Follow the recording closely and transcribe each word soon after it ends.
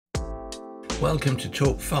Welcome to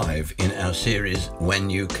Talk 5 in our series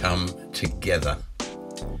When You Come Together.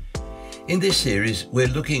 In this series, we're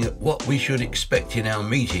looking at what we should expect in our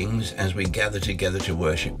meetings as we gather together to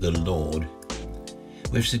worship the Lord.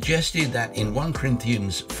 We've suggested that in 1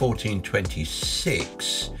 Corinthians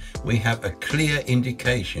 14:26, we have a clear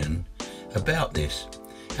indication about this.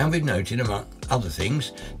 And we've noted, among other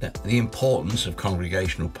things, that the importance of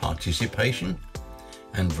congregational participation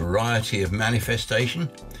and variety of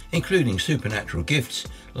manifestation, including supernatural gifts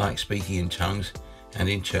like speaking in tongues and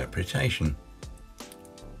interpretation.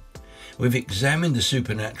 We've examined the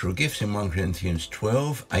supernatural gifts in 1 Corinthians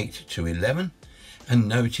 12:8-11 and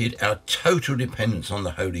noted our total dependence on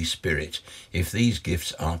the Holy Spirit if these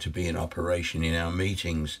gifts are to be in operation in our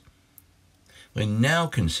meetings. We're now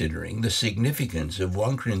considering the significance of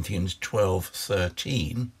 1 Corinthians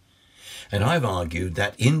 12:13, and I've argued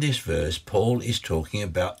that in this verse Paul is talking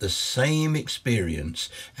about the same experience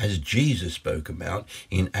as Jesus spoke about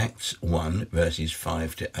in Acts 1 verses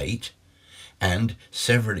 5-8, and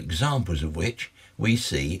several examples of which we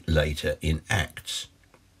see later in Acts.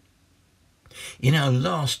 In our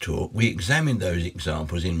last talk, we examined those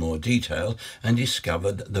examples in more detail and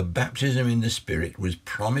discovered that the baptism in the Spirit was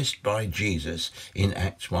promised by Jesus in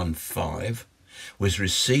Acts 1:5, was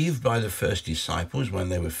received by the first disciples when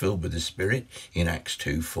they were filled with the Spirit in Acts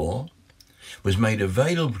 2:4, was made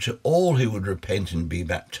available to all who would repent and be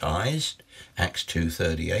baptized, Acts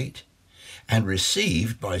 2:38, and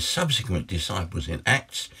received by subsequent disciples in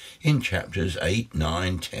Acts in chapters 8,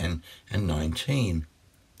 9, 10, and 19.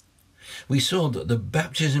 We saw that the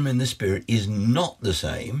baptism in the Spirit is not the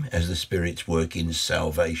same as the Spirit's work in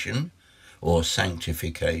salvation or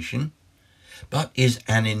sanctification, but is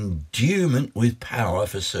an endowment with power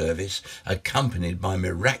for service accompanied by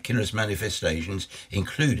miraculous manifestations,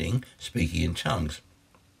 including speaking in tongues.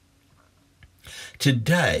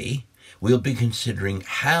 Today, we'll be considering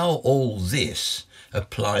how all this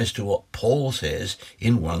applies to what Paul says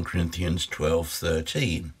in 1 Corinthians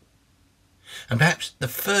 12:13. And perhaps the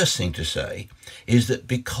first thing to say is that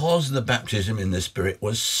because the baptism in the Spirit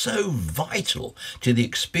was so vital to the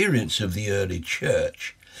experience of the early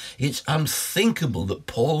church, it's unthinkable that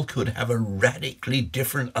Paul could have a radically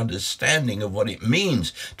different understanding of what it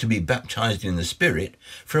means to be baptized in the Spirit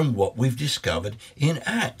from what we've discovered in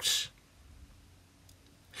Acts.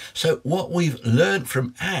 So what we've learned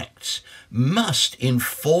from Acts must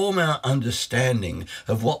inform our understanding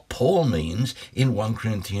of what Paul means in 1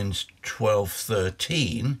 Corinthians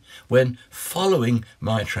 12:13, when, following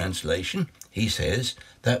my translation, he says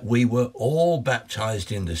that we were all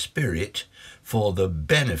baptized in the Spirit for the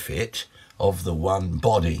benefit of the one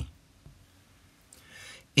body.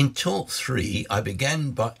 In Talk 3, I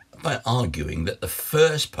began by arguing that the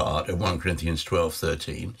first part of 1 Corinthians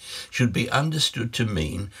 12:13 should be understood to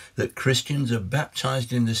mean that Christians are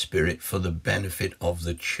baptized in the Spirit for the benefit of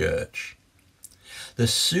the church. The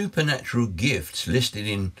supernatural gifts listed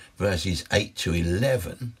in verses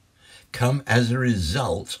 8-11 come as a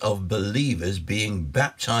result of believers being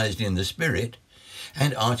baptized in the Spirit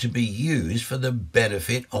and are to be used for the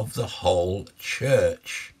benefit of the whole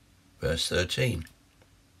church. Verse 13.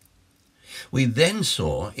 We then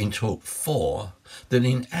saw in Talk 4 that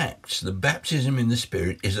in Acts, the baptism in the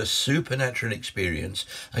Spirit is a supernatural experience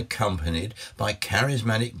accompanied by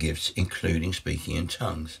charismatic gifts, including speaking in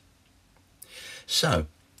tongues. So,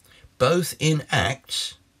 both in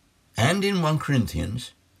Acts and in 1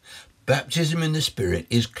 Corinthians, baptism in the Spirit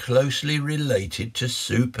is closely related to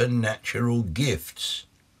supernatural gifts.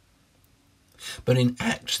 But in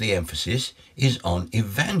Acts, the emphasis is on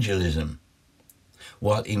evangelism,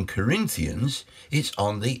 while in Corinthians, it's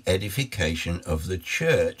on the edification of the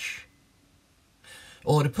church.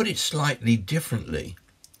 Or to put it slightly differently,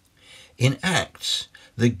 in Acts,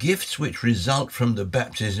 the gifts which result from the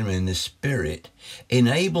baptism in the Spirit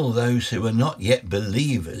enable those who are not yet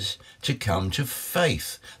believers to come to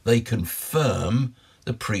faith. They confirm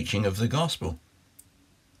the preaching of the gospel.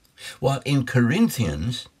 While in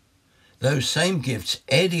Corinthians, those same gifts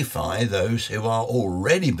edify those who are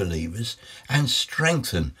already believers and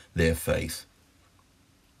strengthen their faith.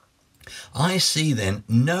 I see then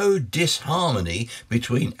no disharmony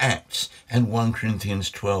between Acts and 1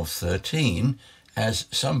 Corinthians 12:13, as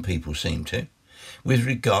some people seem to, with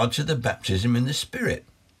regard to the baptism in the Spirit.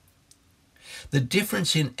 The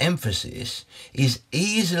difference in emphasis is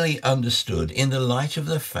easily understood in the light of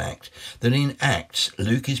the fact that in Acts,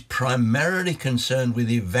 Luke is primarily concerned with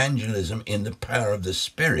evangelism in the power of the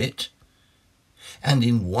Spirit, and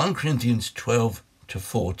in 1 Corinthians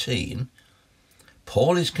 12-14,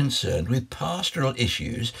 Paul is concerned with pastoral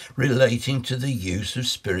issues relating to the use of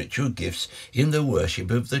spiritual gifts in the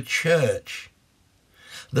worship of the church.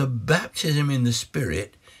 The baptism in the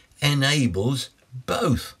Spirit enables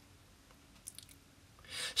both.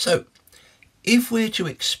 So, if we're to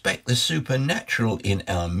expect the supernatural in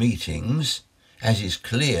our meetings, as is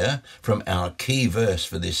clear from our key verse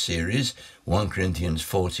for this series, 1 Corinthians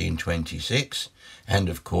 14:26, and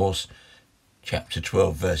of course chapter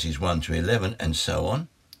 12 verses 1 to 11 and so on,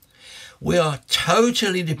 we are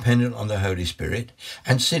totally dependent on the Holy Spirit,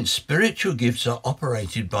 and since spiritual gifts are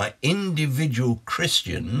operated by individual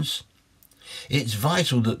Christians, it's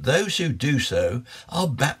vital that those who do so are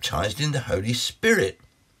baptized in the Holy Spirit.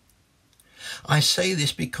 I say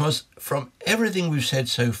this because from everything we've said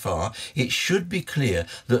so far, it should be clear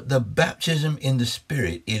that the baptism in the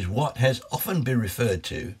Spirit is what has often been referred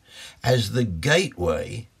to as the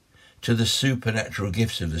gateway to the supernatural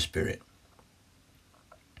gifts of the Spirit.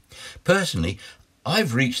 Personally,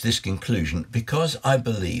 I've reached this conclusion because I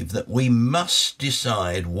believe that we must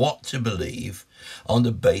decide what to believe on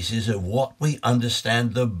the basis of what we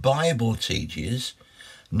understand the Bible teaches,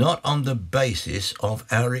 not on the basis of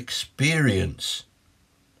our experience.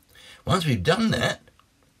 Once we've done that,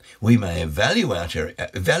 we may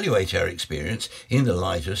evaluate our experience in the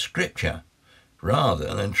light of Scripture,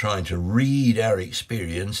 rather than trying to read our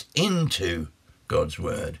experience into God's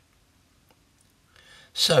Word.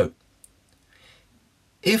 So,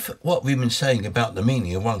 if what we've been saying about the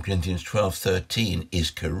meaning of 1 Corinthians 12:13 is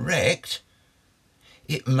correct,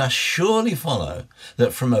 it must surely follow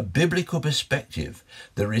that from a biblical perspective,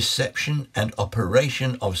 the reception and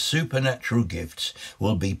operation of supernatural gifts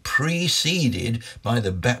will be preceded by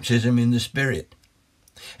the baptism in the Spirit.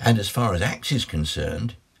 And as far as Acts is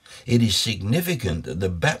concerned, it is significant that the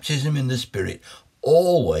baptism in the Spirit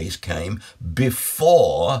always came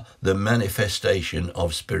before the manifestation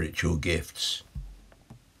of spiritual gifts.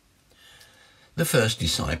 The first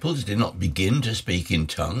disciples did not begin to speak in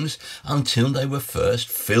tongues until they were first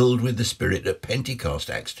filled with the Spirit at Pentecost,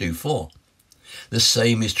 Acts 2:4. The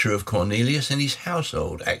same is true of Cornelius and his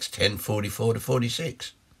household, Acts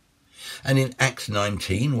 10:44-46. And in Acts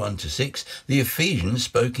 19:1-6, the Ephesians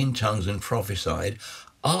spoke in tongues and prophesied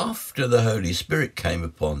after the Holy Spirit came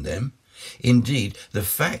upon them. Indeed, the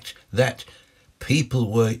fact that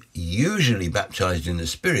people were usually baptized in the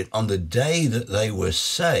Spirit on the day that they were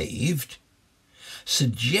saved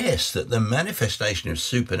suggests that the manifestation of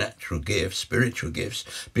supernatural gifts, spiritual gifts,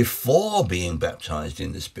 before being baptized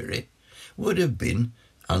in the Spirit would have been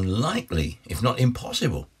unlikely, if not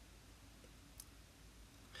impossible.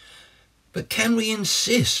 But can we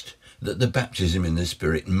insist that the baptism in the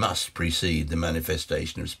Spirit must precede the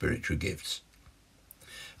manifestation of spiritual gifts?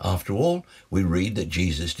 After all, we read that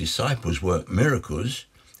Jesus' disciples worked miracles,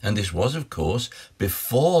 and this was, of course,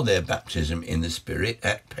 before their baptism in the Spirit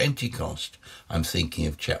at Pentecost. I'm thinking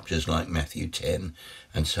of chapters like Matthew 10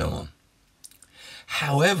 and so on.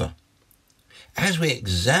 However, as we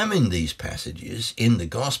examine these passages in the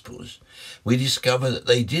Gospels, we discover that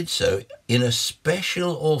they did so in a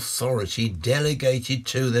special authority delegated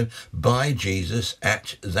to them by Jesus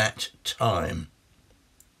at that time.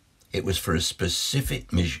 It was for a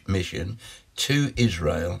specific mission to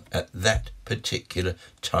Israel at that particular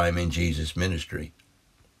time in Jesus' ministry.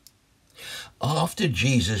 After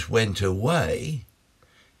Jesus went away,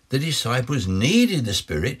 the disciples needed the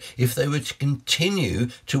Spirit if they were to continue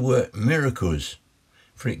to work miracles.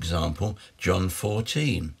 For example, John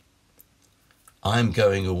 14. I'm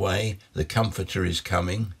going away, the Comforter is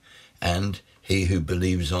coming, and he who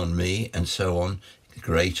believes on me, and so on,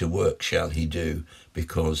 greater work shall he do,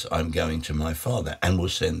 because I'm going to my Father, and will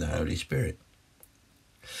send the Holy Spirit.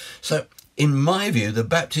 So, in my view, the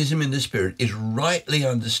baptism in the Spirit is rightly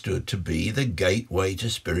understood to be the gateway to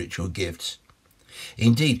spiritual gifts.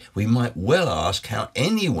 Indeed, we might well ask how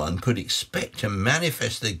anyone could expect to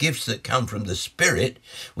manifest the gifts that come from the Spirit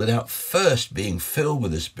without first being filled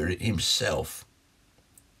with the Spirit himself.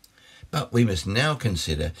 But we must now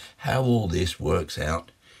consider how all this works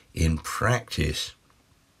out in practice.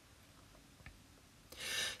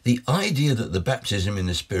 The idea that the baptism in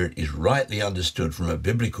the Spirit is rightly understood from a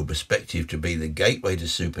biblical perspective to be the gateway to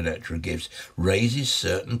supernatural gifts raises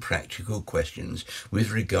certain practical questions with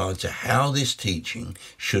regard to how this teaching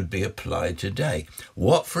should be applied today.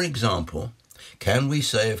 What, for example, can we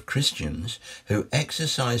say of Christians who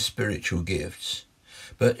exercise spiritual gifts,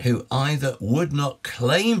 but who either would not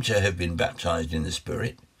claim to have been baptized in the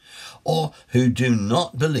Spirit, or who do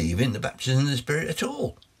not believe in the baptism in the Spirit at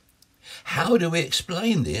all? How do we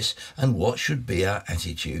explain this, and what should be our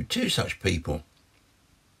attitude to such people?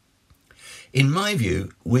 In my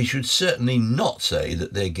view, we should certainly not say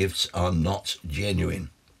that their gifts are not genuine.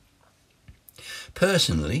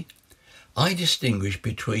 Personally, I distinguish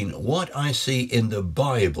between what I see in the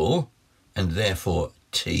Bible and therefore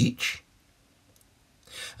teach,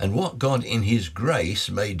 and what God in his grace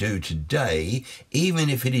may do today, even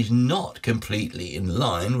if it is not completely in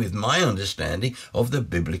line with my understanding of the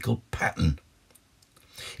biblical pattern.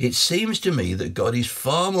 It seems to me that God is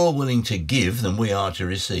far more willing to give than we are to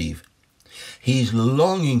receive. He's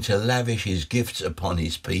longing to lavish his gifts upon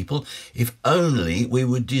his people, if only we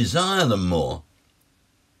would desire them more.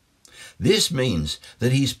 This means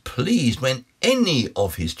that he's pleased when any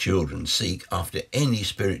of his children seek after any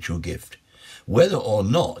spiritual gift, whether or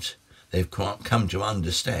not they've come to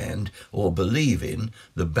understand or believe in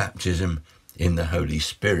the baptism in the Holy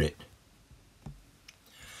Spirit.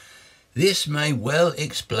 This may well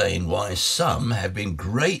explain why some have been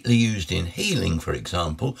greatly used in healing, for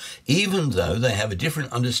example, even though they have a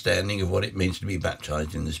different understanding of what it means to be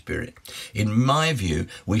baptized in the Spirit. In my view,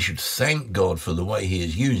 we should thank God for the way he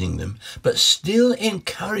is using them, but still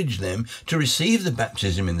encourage them to receive the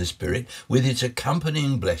baptism in the Spirit with its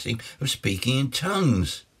accompanying blessing of speaking in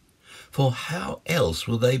tongues. For how else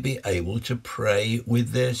will they be able to pray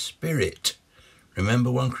with their spirit?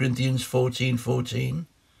 Remember 1 Corinthians 14:14?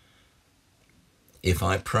 If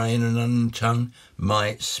I pray in an unknown tongue,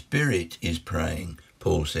 my spirit is praying,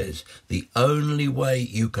 Paul says. The only way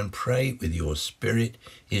you can pray with your spirit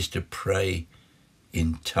is to pray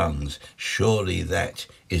in tongues. Surely that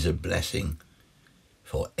is a blessing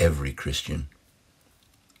for every Christian.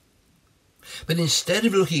 But instead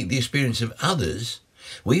of looking at the experience of others,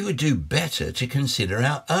 we would do better to consider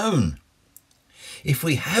our own. If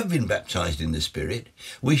we have been baptized in the Spirit,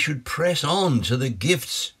 we should press on to the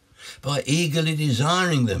gifts by eagerly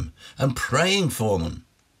desiring them and praying for them.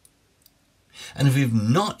 And if we've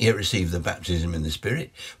not yet received the baptism in the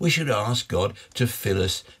Spirit, we should ask God to fill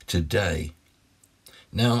us today.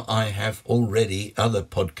 Now, I have already other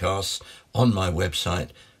podcasts on my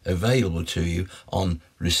website available to you on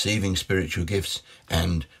receiving spiritual gifts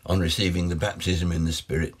and on receiving the baptism in the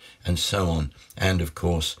Spirit and so on. And of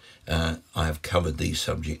course, I have covered these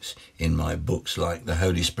subjects in my books like The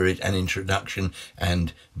Holy Spirit, An Introduction,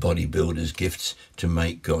 and Bodybuilder's Gifts to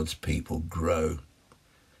Make God's People Grow.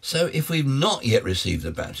 So if we've not yet received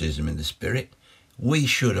the baptism in the Spirit, we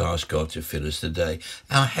should ask God to fill us today.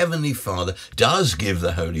 Our Heavenly Father does give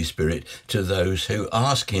the Holy Spirit to those who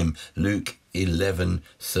ask him, Luke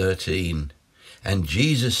 11:13. And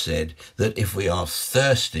Jesus said that if we are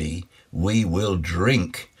thirsty, we will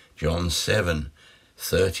drink, John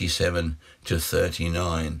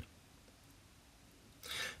 7:37-39.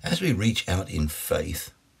 As we reach out in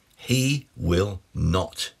faith, he will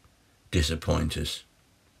not disappoint us.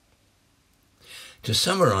 To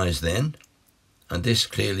summarize then, and this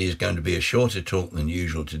clearly is going to be a shorter talk than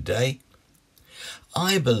usual today,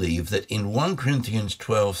 I believe that in 1 Corinthians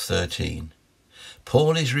 12:13,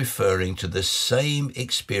 Paul is referring to the same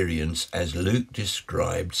experience as Luke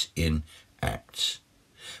describes in Acts,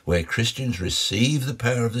 where Christians receive the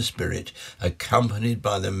power of the Spirit accompanied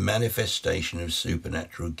by the manifestation of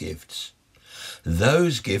supernatural gifts.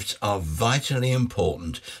 Those gifts are vitally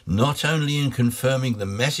important, not only in confirming the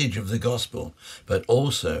message of the gospel, but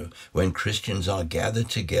also when Christians are gathered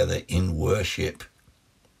together in worship.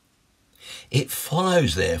 It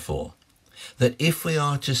follows, therefore, that if we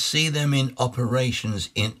are to see them in operations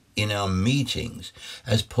in our meetings,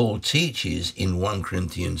 as Paul teaches in 1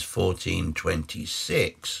 Corinthians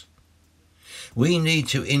 14:26, we need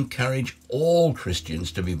to encourage all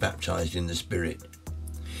Christians to be baptized in the Spirit.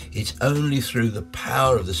 It's only through the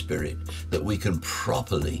power of the Spirit that we can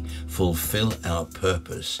properly fulfill our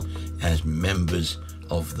purpose as members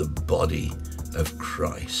of the body of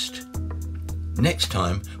Christ. Next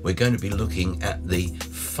time, we're going to be looking at the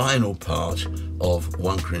final part of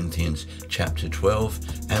 1 Corinthians chapter 12,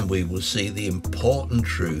 and we will see the important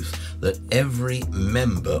truth that every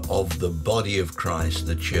member of the body of Christ,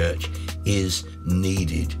 the church, is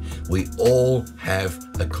needed. We all have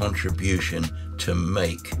a contribution to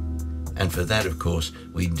make, and for that, of course,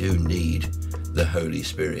 we do need the Holy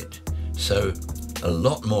Spirit. So a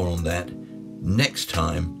lot more on that next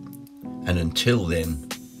time, and until then,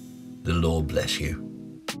 the Lord bless you.